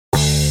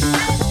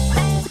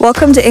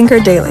Welcome to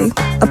Anchor Daily,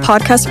 a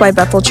podcast by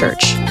Bethel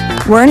Church.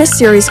 We're in a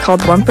series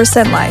called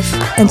 1% Life,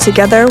 and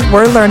together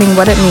we're learning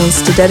what it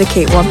means to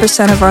dedicate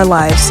 1% of our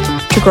lives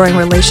to growing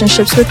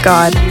relationships with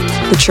God,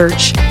 the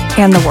church,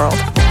 and the world.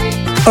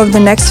 Over the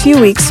next few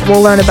weeks,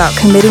 we'll learn about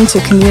committing to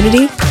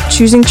community,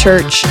 choosing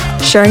church,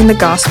 sharing the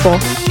gospel,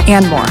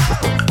 and more.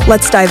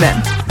 Let's dive in.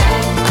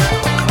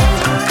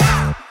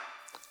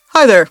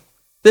 Hi there,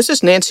 this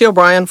is Nancy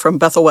O'Brien from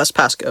Bethel West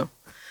Pasco.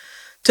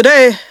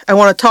 Today, I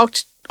want to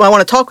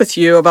talk with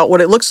you about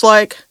what it looks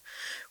like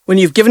when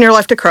you've given your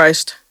life to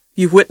Christ,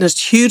 you've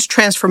witnessed huge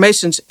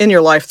transformations in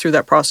your life through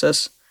that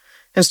process,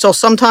 and still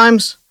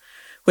sometimes,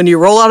 when you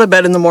roll out of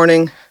bed in the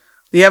morning,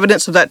 the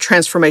evidence of that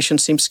transformation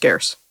seems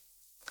scarce.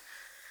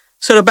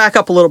 So to back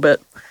up a little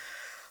bit,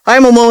 I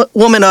am a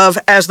woman of,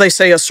 as they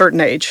say, a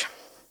certain age,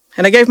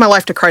 and I gave my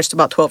life to Christ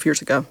about 12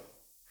 years ago.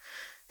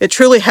 It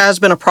truly has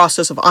been a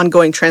process of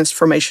ongoing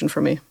transformation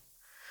for me.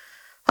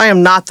 I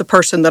am not the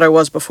person that I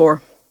was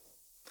before.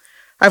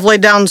 I've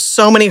laid down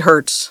so many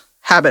hurts,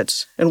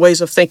 habits, and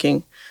ways of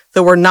thinking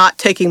that were not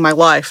taking my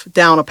life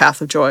down a path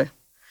of joy.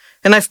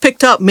 And I've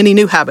picked up many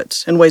new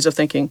habits and ways of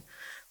thinking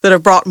that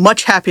have brought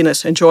much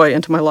happiness and joy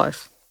into my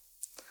life.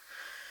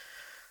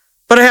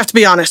 But I have to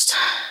be honest,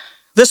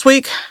 this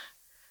week,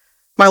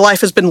 my life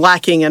has been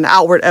lacking in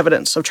outward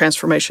evidence of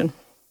transformation.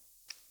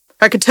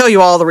 I could tell you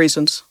all the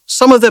reasons.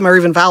 Some of them are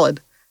even valid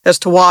as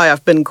to why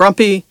I've been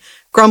grumpy,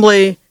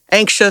 grumbly,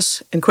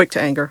 anxious, and quick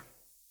to anger.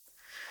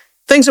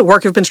 Things at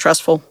work have been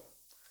stressful.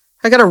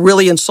 I got a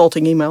really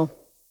insulting email.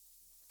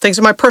 Things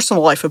in my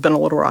personal life have been a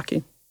little rocky.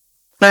 And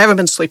I haven't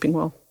been sleeping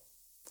well.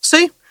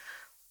 See?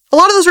 A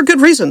lot of those are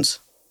good reasons.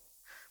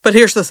 But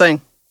here's the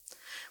thing.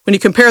 When you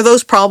compare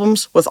those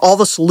problems with all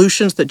the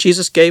solutions that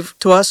Jesus gave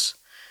to us,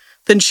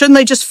 then shouldn't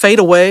they just fade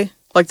away,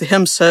 like the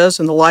hymn says,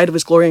 in the light of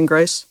his glory and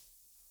grace?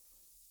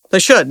 They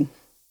should,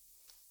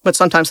 but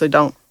sometimes they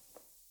don't.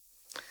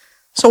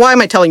 So why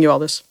am I telling you all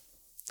this?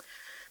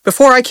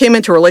 Before I came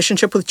into a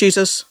relationship with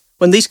Jesus,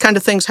 when these kind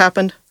of things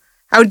happened,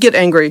 I would get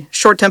angry,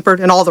 short-tempered,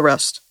 and all the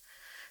rest.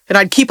 And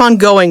I'd keep on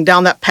going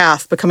down that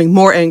path, becoming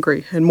more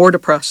angry and more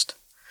depressed.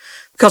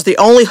 Because the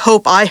only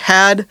hope I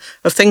had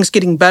of things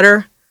getting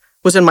better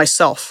was in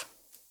myself.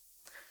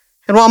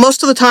 And while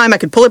most of the time I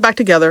could pull it back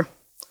together,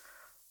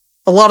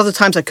 a lot of the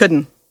times I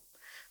couldn't,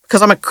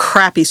 because I'm a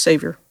crappy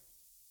savior.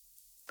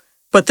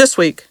 But this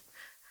week,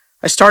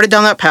 I started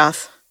down that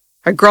path,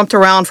 I grumped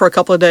around for a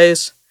couple of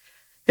days,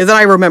 and then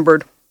I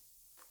remembered,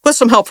 with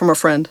some help from a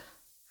friend,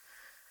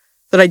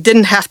 that I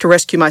didn't have to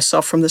rescue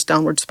myself from this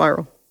downward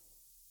spiral.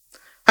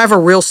 I have a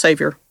real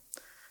savior,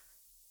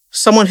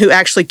 someone who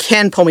actually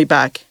can pull me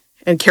back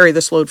and carry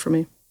this load for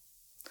me.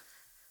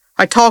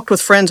 I talked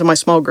with friends in my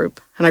small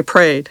group, and I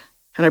prayed,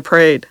 and I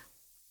prayed.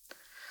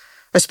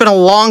 I spent a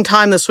long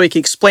time this week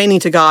explaining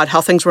to God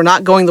how things were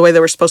not going the way they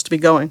were supposed to be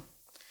going.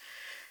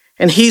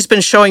 And he's been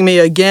showing me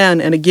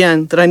again and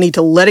again that I need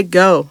to let it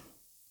go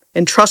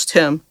and trust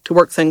him to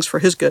work things for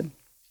his good.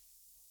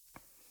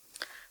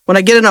 When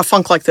I get in a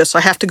funk like this,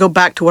 I have to go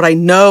back to what I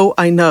know.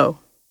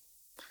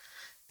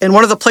 And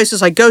one of the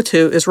places I go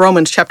to is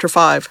Romans chapter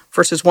 5,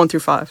 verses 1 through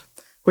 5,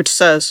 which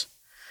says,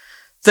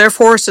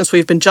 "Therefore, since we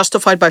have been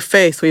justified by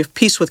faith, we have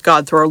peace with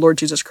God through our Lord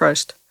Jesus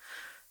Christ.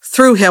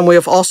 Through him we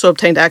have also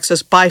obtained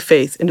access by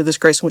faith into this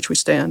grace in which we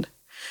stand.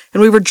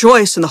 And we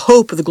rejoice in the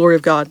hope of the glory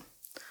of God.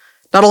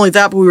 Not only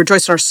that, but we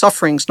rejoice in our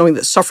sufferings, knowing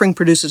that suffering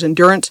produces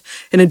endurance,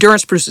 and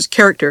endurance produces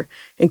character,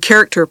 and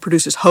character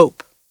produces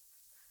hope.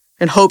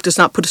 And hope does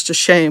not put us to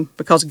shame,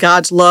 because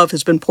God's love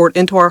has been poured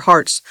into our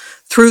hearts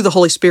through the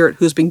Holy Spirit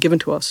who has been given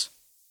to us."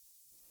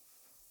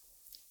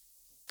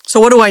 So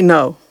what do I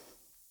know?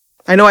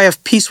 I know I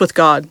have peace with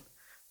God.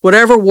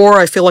 Whatever war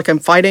I feel like I'm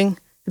fighting,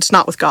 it's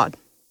not with God.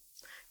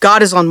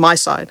 God is on my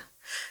side.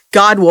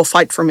 God will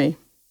fight for me.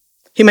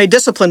 He may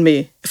discipline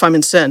me if I'm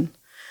in sin,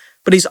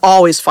 but he's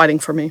always fighting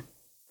for me.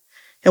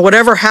 And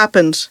whatever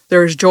happens,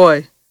 there is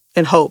joy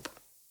and hope.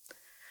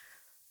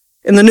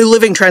 In the New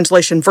Living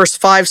Translation, verse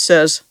 5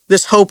 says,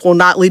 "This hope will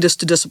not lead us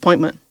to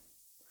disappointment."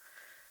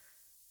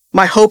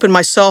 My hope in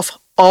myself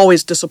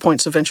always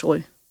disappoints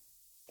eventually,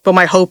 but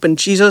my hope in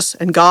Jesus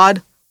and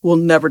God will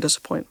never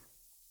disappoint.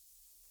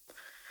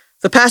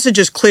 The passage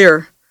is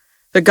clear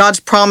that God's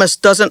promise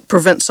doesn't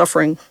prevent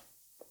suffering,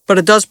 but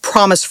it does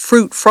promise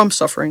fruit from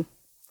suffering.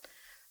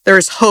 There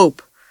is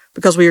hope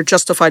because we are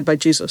justified by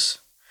Jesus.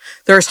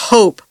 There is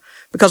hope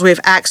because we have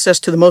access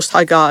to the Most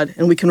High God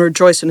and we can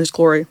rejoice in his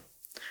glory.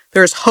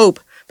 There is hope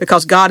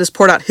because God has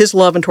poured out his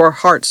love into our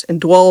hearts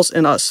and dwells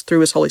in us through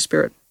his Holy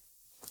Spirit.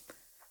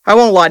 I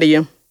won't lie to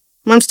you.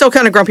 I'm still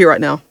kind of grumpy right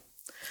now.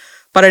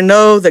 But I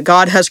know that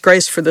God has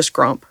grace for this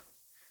grump,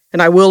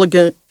 and I will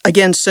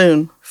again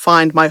soon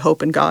find my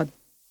hope in God.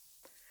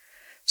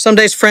 Some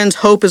days,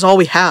 friends, hope is all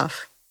we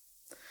have.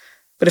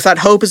 But if that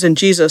hope is in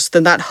Jesus,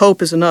 then that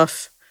hope is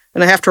enough,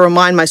 and I have to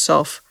remind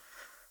myself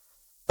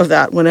of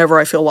that whenever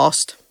I feel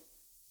lost.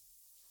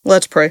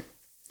 Let's pray.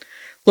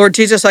 Lord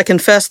Jesus, I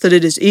confess that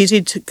it is easy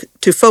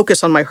to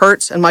focus on my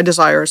hurts and my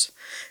desires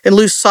and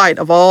lose sight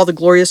of all the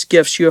glorious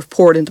gifts you have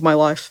poured into my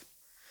life.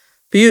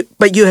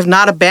 But you have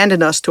not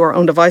abandoned us to our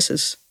own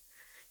devices.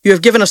 You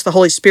have given us the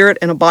Holy Spirit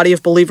and a body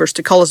of believers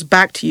to call us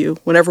back to you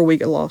whenever we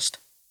get lost.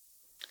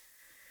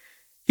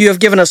 You have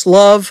given us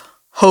love,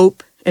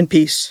 hope, and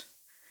peace.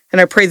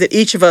 And I pray that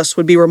each of us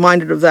would be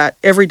reminded of that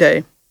every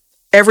day,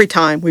 every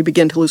time we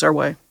begin to lose our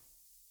way.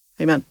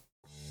 Amen.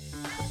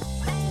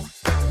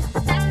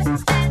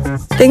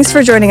 Thanks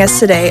for joining us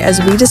today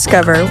as we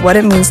discover what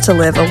it means to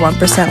live a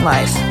 1%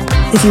 life.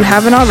 If you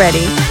haven't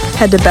already,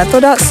 head to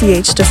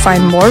bethel.ch to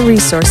find more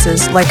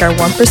resources like our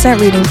 1%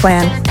 reading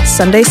plan,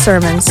 Sunday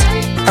sermons,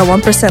 our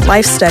 1%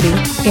 life study,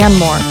 and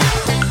more.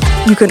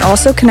 You can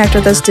also connect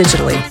with us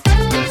digitally.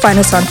 Find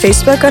us on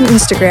Facebook and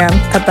Instagram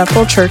at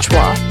Bethel Church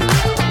WA.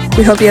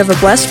 We hope you have a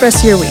blessed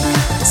rest of your week.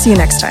 See you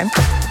next time.